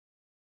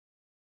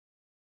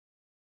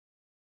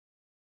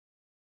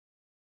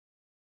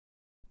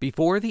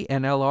Before the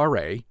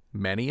NLRA,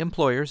 many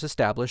employers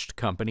established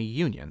company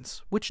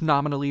unions, which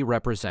nominally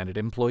represented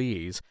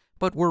employees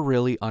but were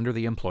really under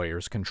the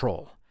employer's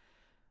control.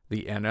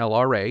 The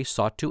NLRA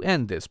sought to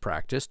end this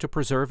practice to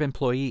preserve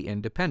employee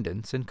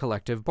independence in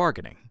collective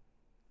bargaining.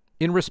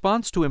 In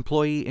response to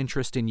employee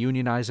interest in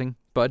unionizing,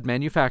 Bud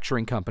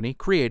Manufacturing Company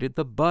created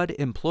the Bud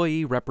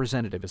Employee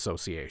Representative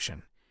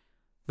Association.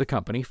 The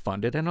company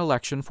funded an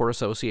election for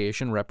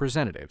association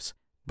representatives.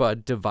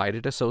 Bud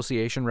divided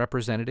association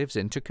representatives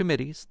into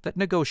committees that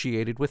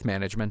negotiated with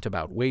management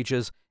about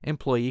wages,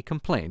 employee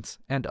complaints,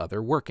 and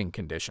other working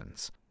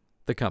conditions.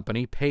 The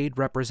company paid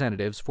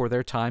representatives for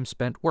their time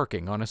spent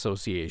working on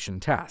association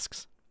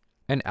tasks.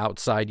 An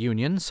outside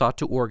union sought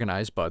to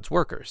organize Bud's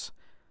workers.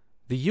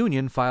 The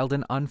union filed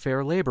an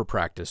unfair labor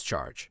practice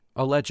charge,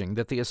 alleging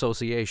that the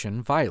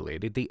association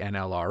violated the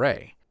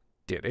NLRA.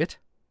 Did it?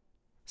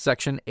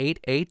 Section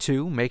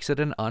 8A2 makes it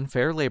an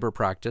unfair labor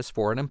practice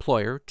for an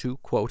employer to,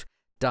 quote,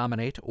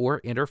 dominate or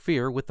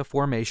interfere with the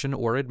formation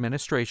or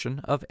administration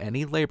of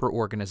any labor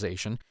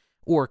organization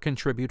or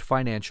contribute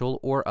financial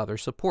or other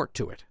support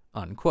to it,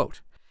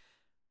 unquote.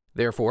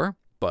 Therefore,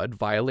 Bud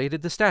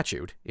violated the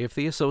statute if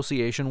the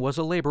association was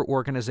a labor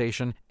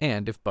organization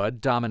and if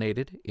Bud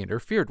dominated,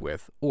 interfered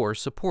with, or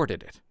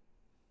supported it.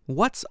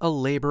 What's a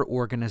labor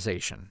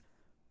organization?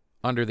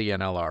 Under the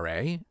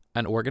NLRA,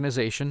 an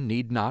organization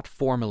need not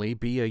formally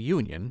be a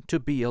union to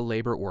be a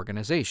labor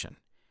organization.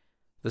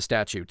 The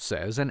statute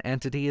says an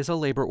entity is a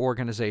labor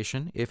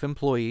organization if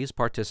employees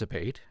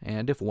participate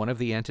and if one of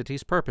the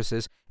entity's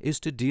purposes is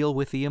to deal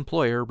with the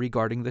employer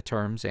regarding the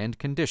terms and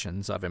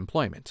conditions of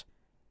employment.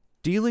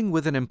 Dealing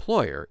with an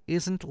employer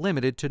isn't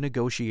limited to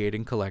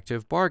negotiating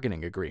collective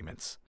bargaining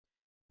agreements.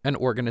 An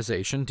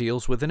organization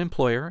deals with an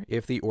employer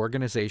if the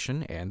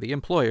organization and the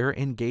employer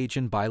engage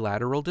in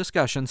bilateral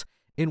discussions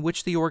in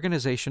which the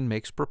organization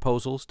makes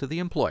proposals to the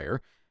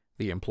employer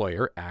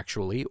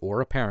actually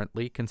or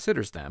apparently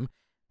considers them,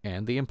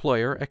 and the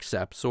employer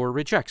accepts or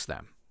rejects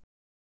them.